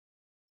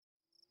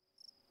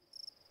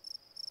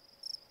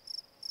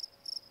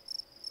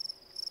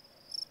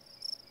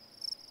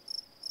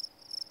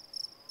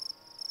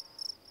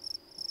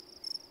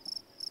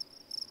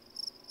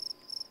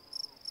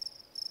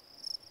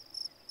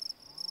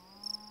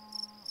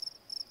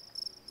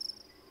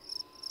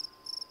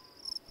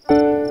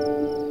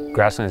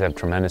Grasslands have a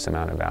tremendous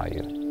amount of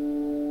value.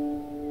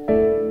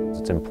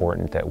 It's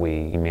important that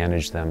we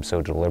manage them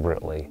so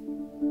deliberately.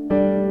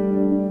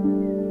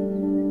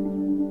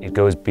 It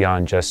goes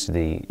beyond just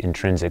the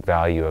intrinsic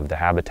value of the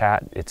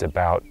habitat. It's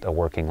about a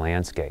working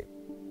landscape.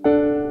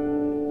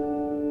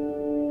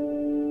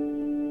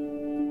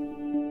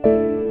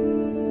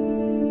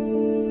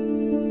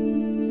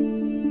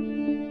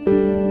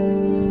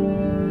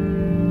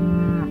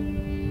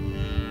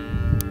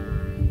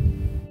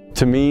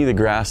 To me, the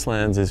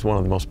Grasslands is one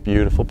of the most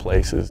beautiful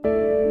places.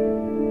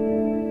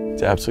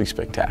 It's absolutely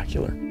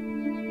spectacular.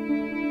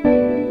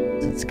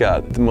 It's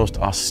got the most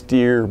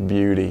austere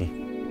beauty.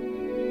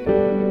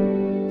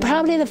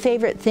 Probably the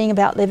favorite thing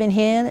about living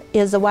here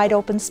is the wide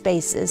open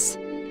spaces.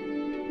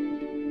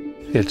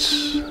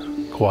 It's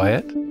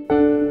quiet.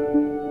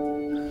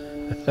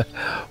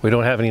 We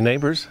don't have any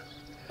neighbors.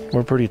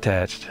 We're pretty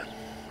attached.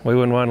 We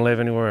wouldn't want to live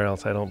anywhere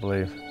else, I don't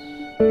believe.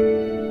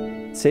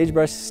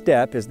 Sagebrush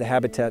steppe is the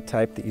habitat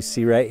type that you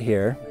see right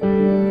here.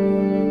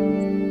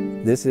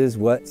 This is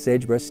what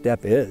sagebrush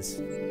steppe is.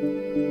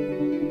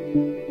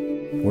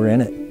 We're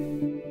in it.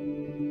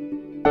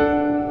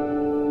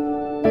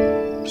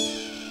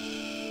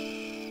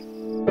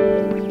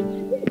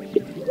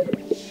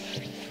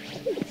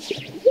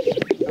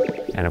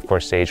 And of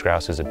course, sage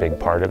grouse is a big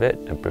part of it,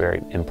 a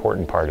very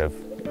important part of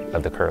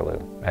the Curlew.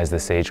 As the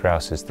sage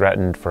grouse is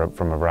threatened from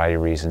a variety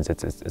of reasons,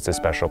 it's a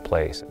special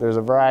place. There's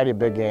a variety of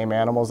big game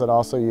animals that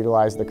also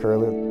utilize the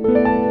Curlew.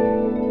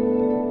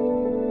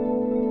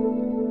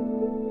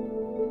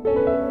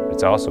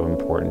 It's also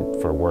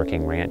important for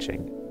working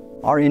ranching.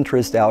 Our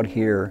interest out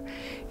here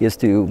is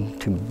to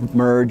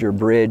merge or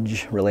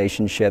bridge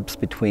relationships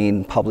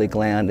between public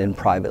land and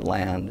private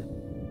land.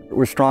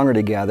 We're stronger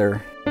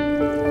together.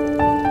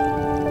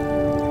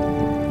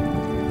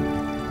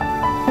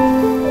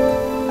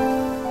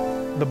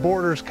 The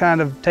border's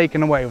kind of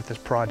taken away with this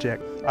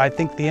project. I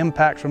think the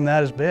impact from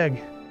that is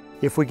big.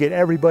 If we get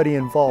everybody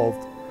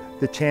involved,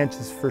 the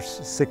chances for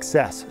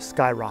success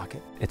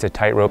skyrocket. It's a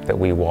tightrope that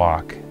we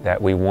walk,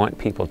 that we want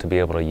people to be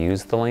able to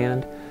use the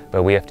land,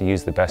 but we have to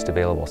use the best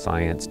available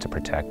science to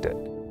protect it.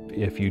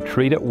 If you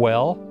treat it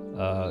well,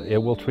 it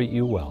will treat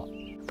you well.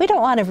 We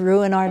don't want to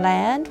ruin our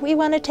land. We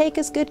want to take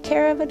as good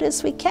care of it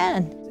as we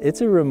can.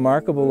 It's a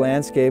remarkable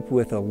landscape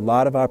with a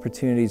lot of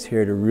opportunities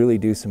here to really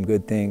do some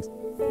good things.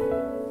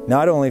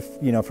 Not only,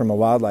 from a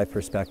wildlife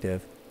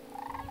perspective,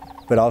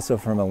 but also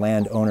from a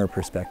landowner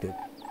perspective.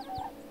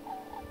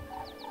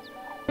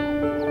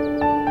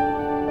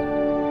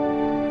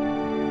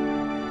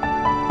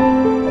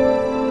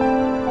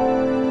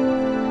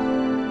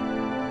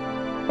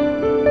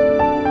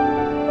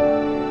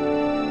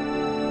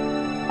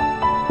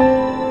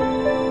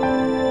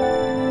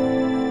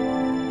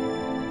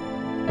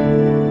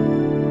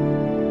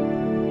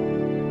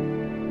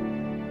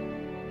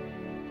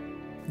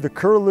 The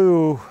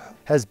Curlew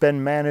has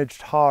been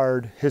managed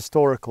hard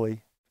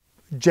historically.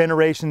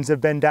 Generations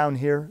have been down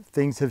here,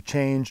 things have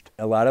changed.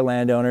 A lot of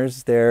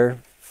landowners, their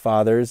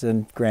fathers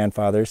and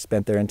grandfathers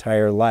spent their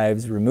entire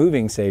lives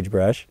removing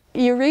sagebrush.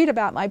 You read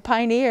about my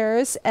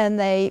pioneers, and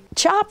they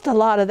chopped a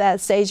lot of that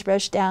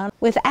sagebrush down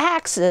with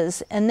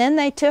axes, and then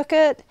they took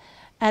it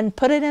and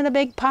put it in a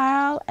big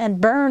pile and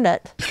burned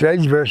it.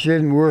 Sagebrush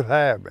isn't worth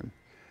having.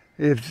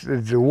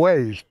 It's a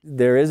waste.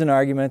 There is an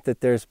argument that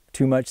there's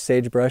too much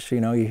sagebrush,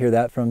 you hear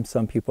that from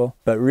some people.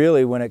 But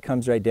really, when it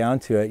comes right down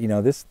to it,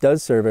 this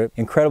does serve an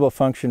incredible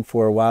function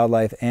for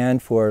wildlife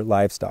and for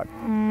livestock.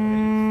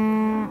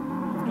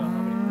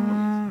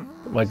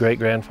 My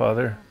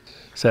great-grandfather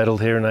settled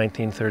here in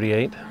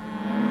 1938.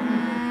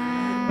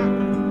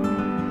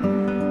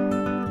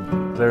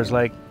 There's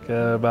like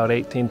about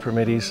 18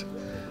 permittees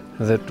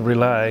that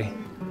rely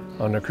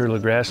on the Curlew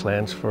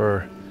grasslands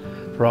for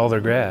all their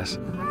grass.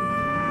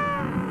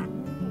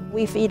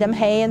 We feed them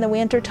hay in the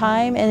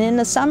wintertime, and in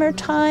the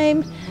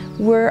summertime,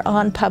 we're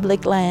on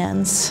public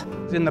lands.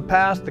 In the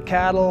past, the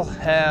cattle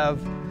have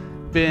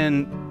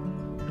been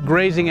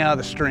grazing out of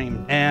the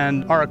stream,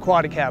 and our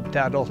aquatic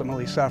habitat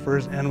ultimately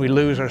suffers, and we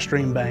lose our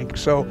stream bank.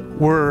 So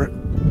we're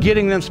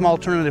getting them some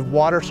alternative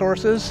water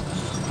sources.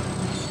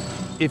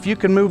 If you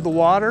can move the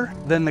water,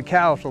 then the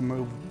cows will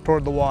move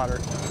toward the water.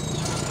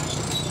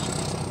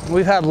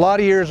 We've had a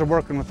lot of years of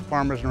working with the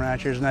farmers and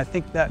ranchers, and I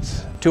think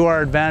that's to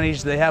our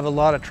advantage. They have a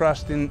lot of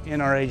trust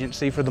in our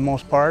agency for the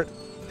most part.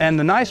 And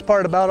the nice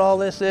part about all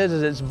this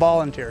is it's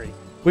voluntary.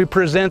 We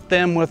present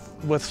them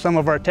with some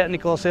of our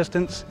technical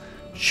assistance,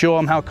 show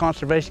them how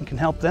conservation can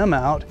help them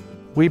out.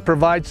 We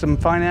provide some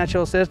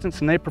financial assistance,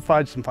 and they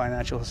provide some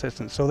financial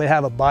assistance, so they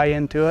have a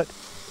buy-in to it.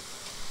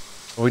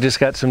 We just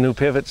got some new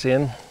pivots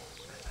in.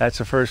 That's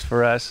a first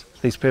for us.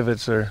 These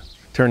pivots are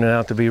turning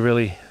out to be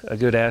really a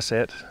good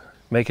asset,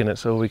 making it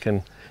so we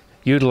can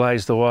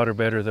utilize the water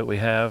better that we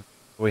have.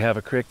 We have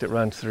a creek that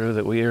runs through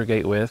that we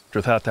irrigate with.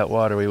 Without that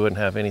water, we wouldn't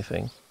have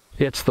anything.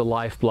 It's the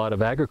lifeblood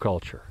of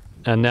agriculture.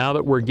 And now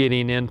that we're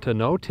getting into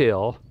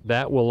no-till,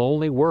 that will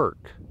only work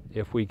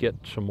if we get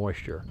some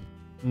moisture.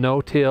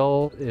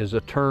 No-till is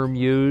a term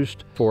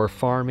used for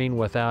farming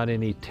without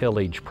any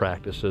tillage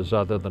practices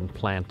other than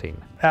planting.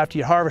 After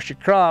you harvest your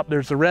crop,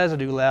 there's the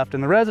residue left,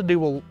 and the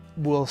residue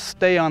will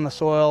stay on the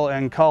soil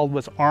and called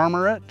what's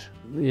armor it.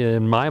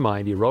 In my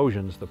mind,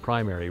 erosion is the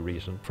primary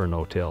reason for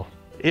no-till.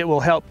 It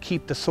will help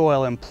keep the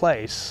soil in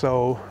place.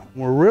 So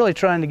we're really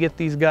trying to get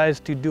these guys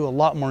to do a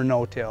lot more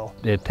no-till.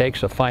 It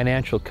takes a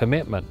financial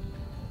commitment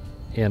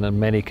in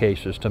many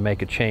cases to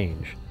make a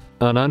change.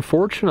 And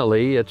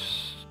unfortunately,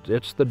 it's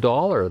the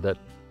dollar that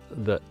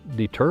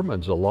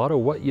determines a lot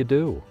of what you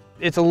do.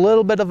 It's a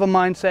little bit of a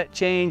mindset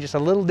change. It's a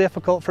little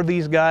difficult for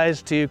these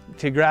guys to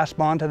grasp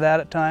onto that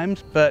at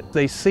times, but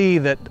they see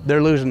that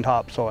they're losing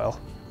topsoil.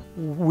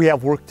 We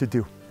have work to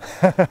do.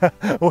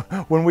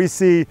 When we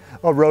see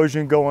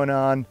erosion going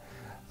on,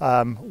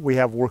 we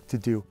have work to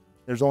do.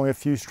 There's only a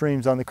few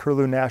streams on the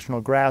Curlew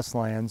National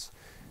Grasslands,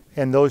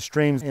 and those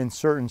streams in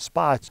certain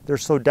spots, they're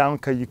so down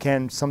cut you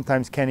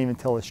sometimes can't even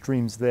tell a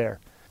stream's there.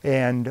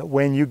 And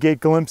when you get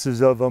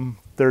glimpses of them,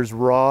 there's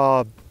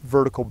raw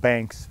vertical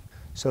banks.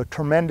 So a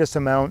tremendous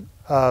amount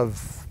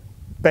of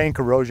bank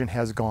erosion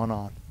has gone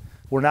on.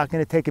 We're not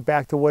going to take it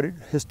back to what it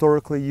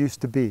historically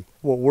used to be.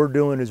 What we're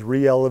doing is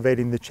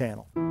re-elevating the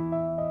channel. From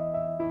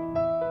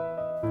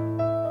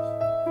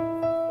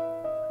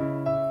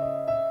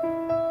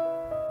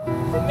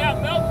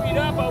that milk feed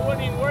up, I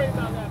wouldn't even worry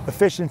about that.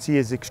 Efficiency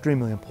is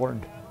extremely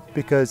important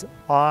because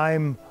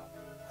I'm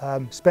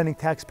spending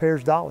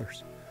taxpayers'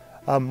 dollars,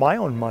 my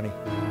own money.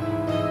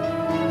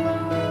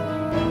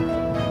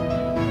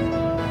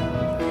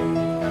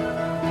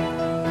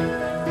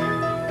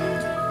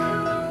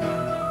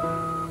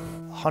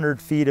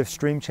 100 feet of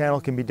stream channel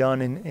can be done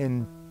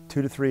in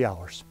 2 to 3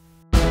 hours.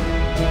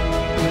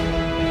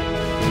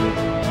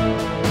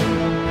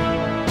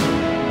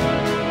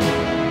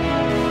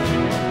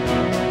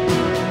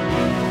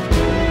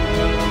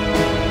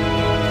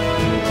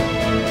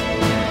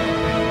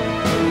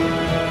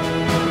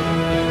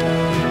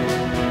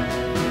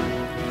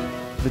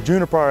 The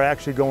juniper are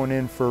actually going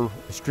in for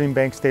stream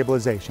bank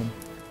stabilization.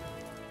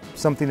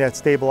 Something that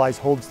stabilizes,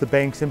 holds the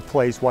banks in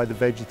place while the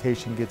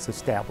vegetation gets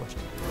established.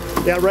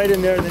 Yeah, right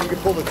in there, and then you can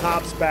pull the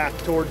tops back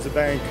towards the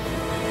bank.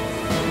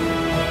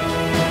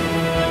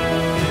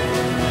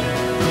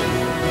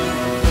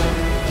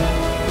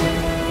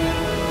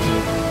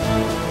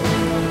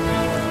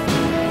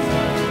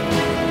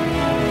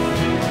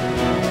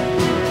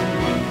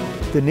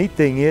 The neat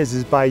thing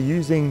is by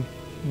using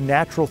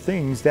natural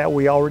things that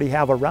we already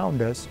have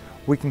around us,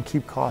 we can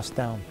keep costs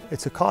down.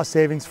 It's a cost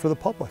savings for the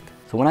public.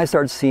 So when I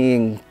start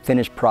seeing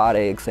finished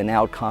products and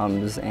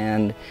outcomes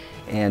and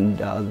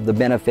the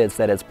benefits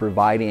that it's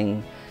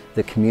providing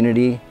the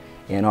community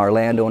and our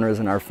landowners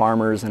and our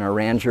farmers and our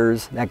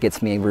ranchers, that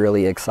gets me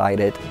really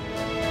excited.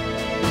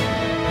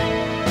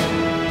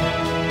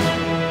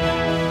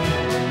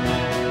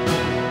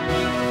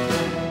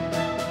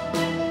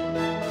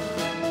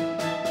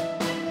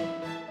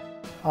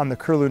 On the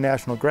Curlew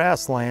National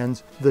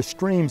Grasslands, the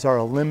streams are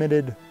a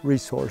limited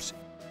resource.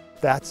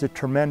 That's a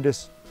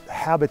tremendous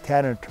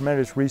habitat and a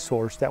tremendous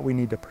resource that we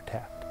need to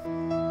protect.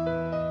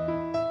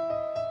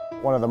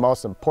 One of the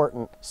most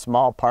important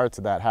small parts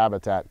of that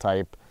habitat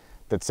type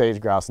that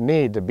sage grouse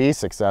need to be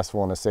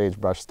successful in a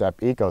sagebrush steppe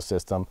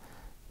ecosystem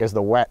is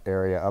the wet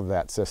area of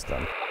that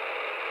system.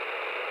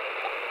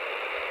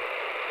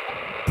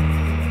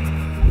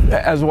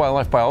 As a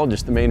wildlife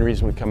biologist, the main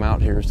reason we come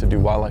out here is to do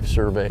wildlife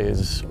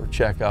surveys or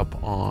check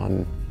up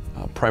on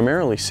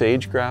primarily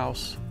sage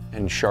grouse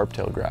and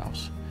sharp-tailed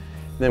grouse.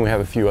 Then we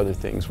have a few other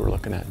things we're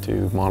looking at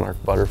too, monarch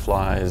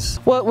butterflies.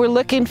 What we're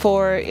looking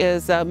for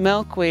is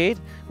milkweed,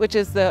 which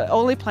is the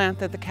only plant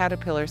that the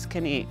caterpillars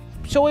can eat.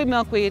 Showy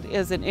milkweed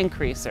is an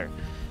increaser,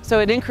 so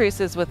it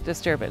increases with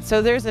disturbance.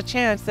 So there's a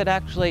chance that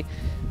actually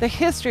the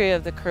history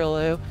of the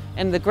curlew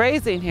and the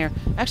grazing here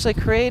actually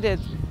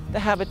created the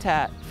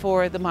habitat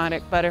for the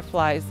monarch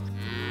butterflies.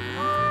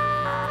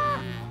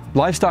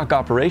 Livestock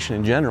operation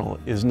in general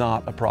is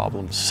not a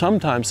problem.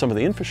 Sometimes some of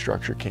the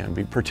infrastructure can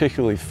be,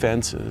 particularly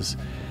fences.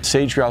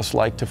 Sage grouse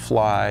like to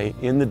fly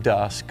in the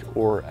dusk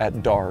or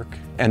at dark,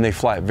 and they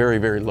fly at very,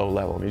 very low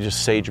level. I mean,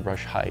 just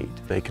sagebrush height.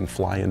 They can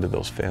fly into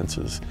those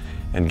fences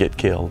and get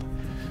killed.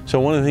 So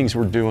one of the things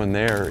we're doing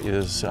there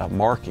is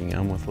marking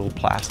them with little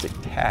plastic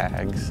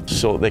tags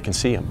so they can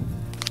see them.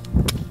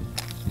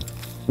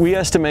 We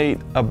estimate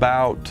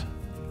about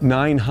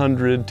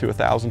 900 to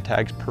 1,000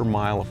 tags per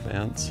mile of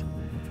fence.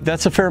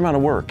 That's a fair amount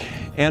of work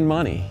and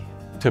money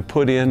to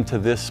put into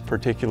this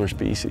particular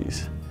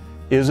species.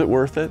 Is it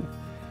worth it?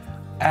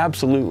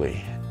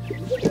 Absolutely.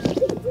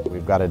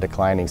 We've got a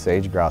declining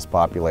sage grouse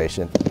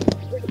population.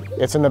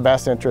 It's in the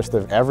best interest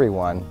of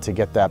everyone to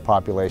get that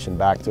population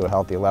back to a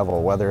healthy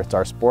level, whether it's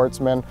our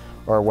sportsmen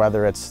or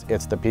whether it's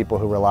the people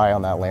who rely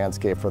on that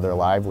landscape for their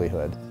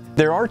livelihood.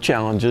 There are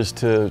challenges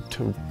to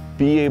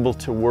be able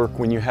to work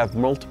when you have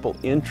multiple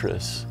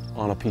interests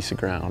on a piece of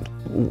ground.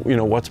 You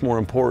know, what's more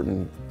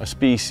important, a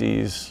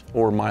species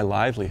or my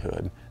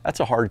livelihood? That's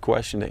a hard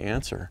question to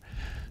answer.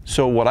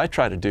 So what I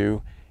try to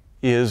do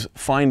is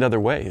find other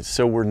ways.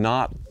 So we're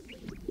not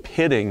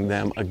pitting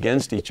them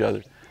against each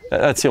other.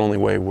 That's the only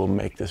way we'll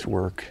make this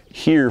work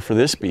here for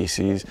this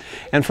species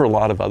and for a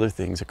lot of other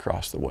things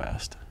across the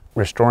West.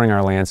 Restoring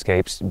our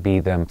landscapes, be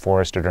them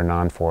forested or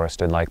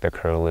non-forested like the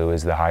Curlew,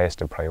 is the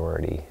highest of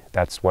priority.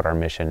 That's what our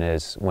mission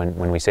is.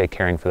 When we say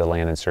caring for the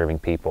land and serving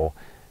people,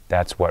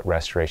 that's what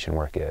restoration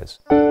work is.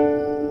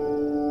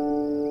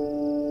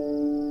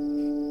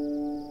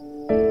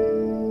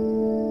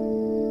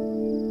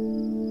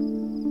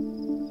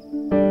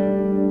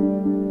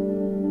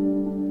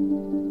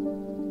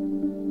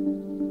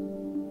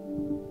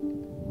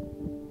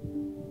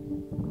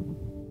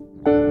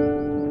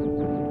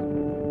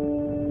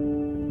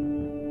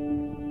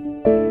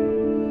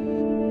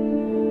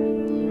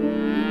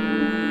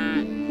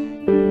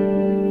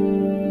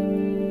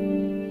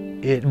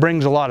 It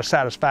brings a lot of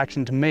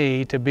satisfaction to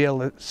me to be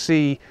able to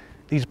see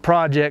these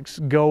projects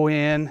go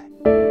in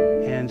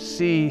and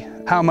see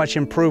how much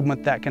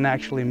improvement that can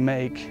actually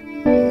make.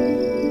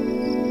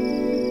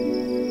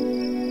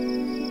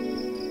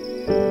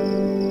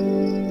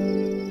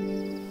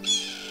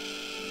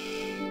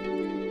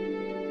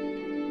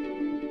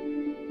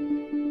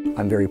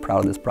 I'm very proud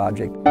of this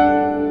project.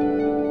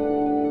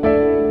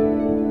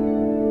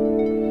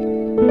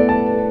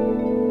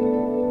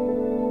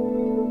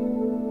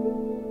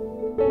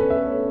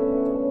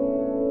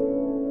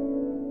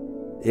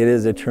 It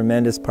is a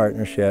tremendous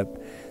partnership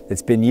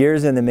that's been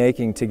years in the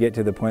making to get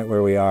to the point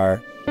where we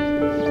are. A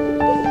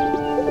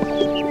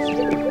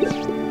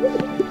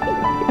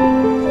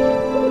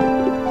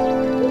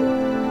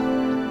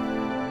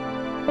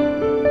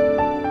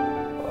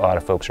lot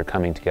of folks are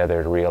coming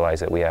together to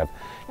realize that we have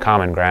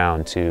common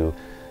ground to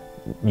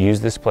use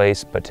this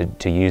place, but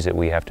to use it,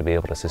 we have to be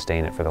able to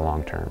sustain it for the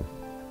long term.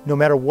 No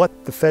matter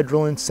what the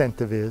federal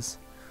incentive is,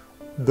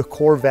 the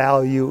core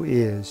value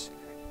is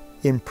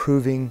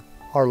improving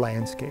our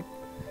landscape.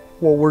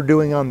 What we're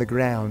doing on the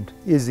ground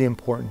is the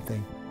important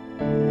thing.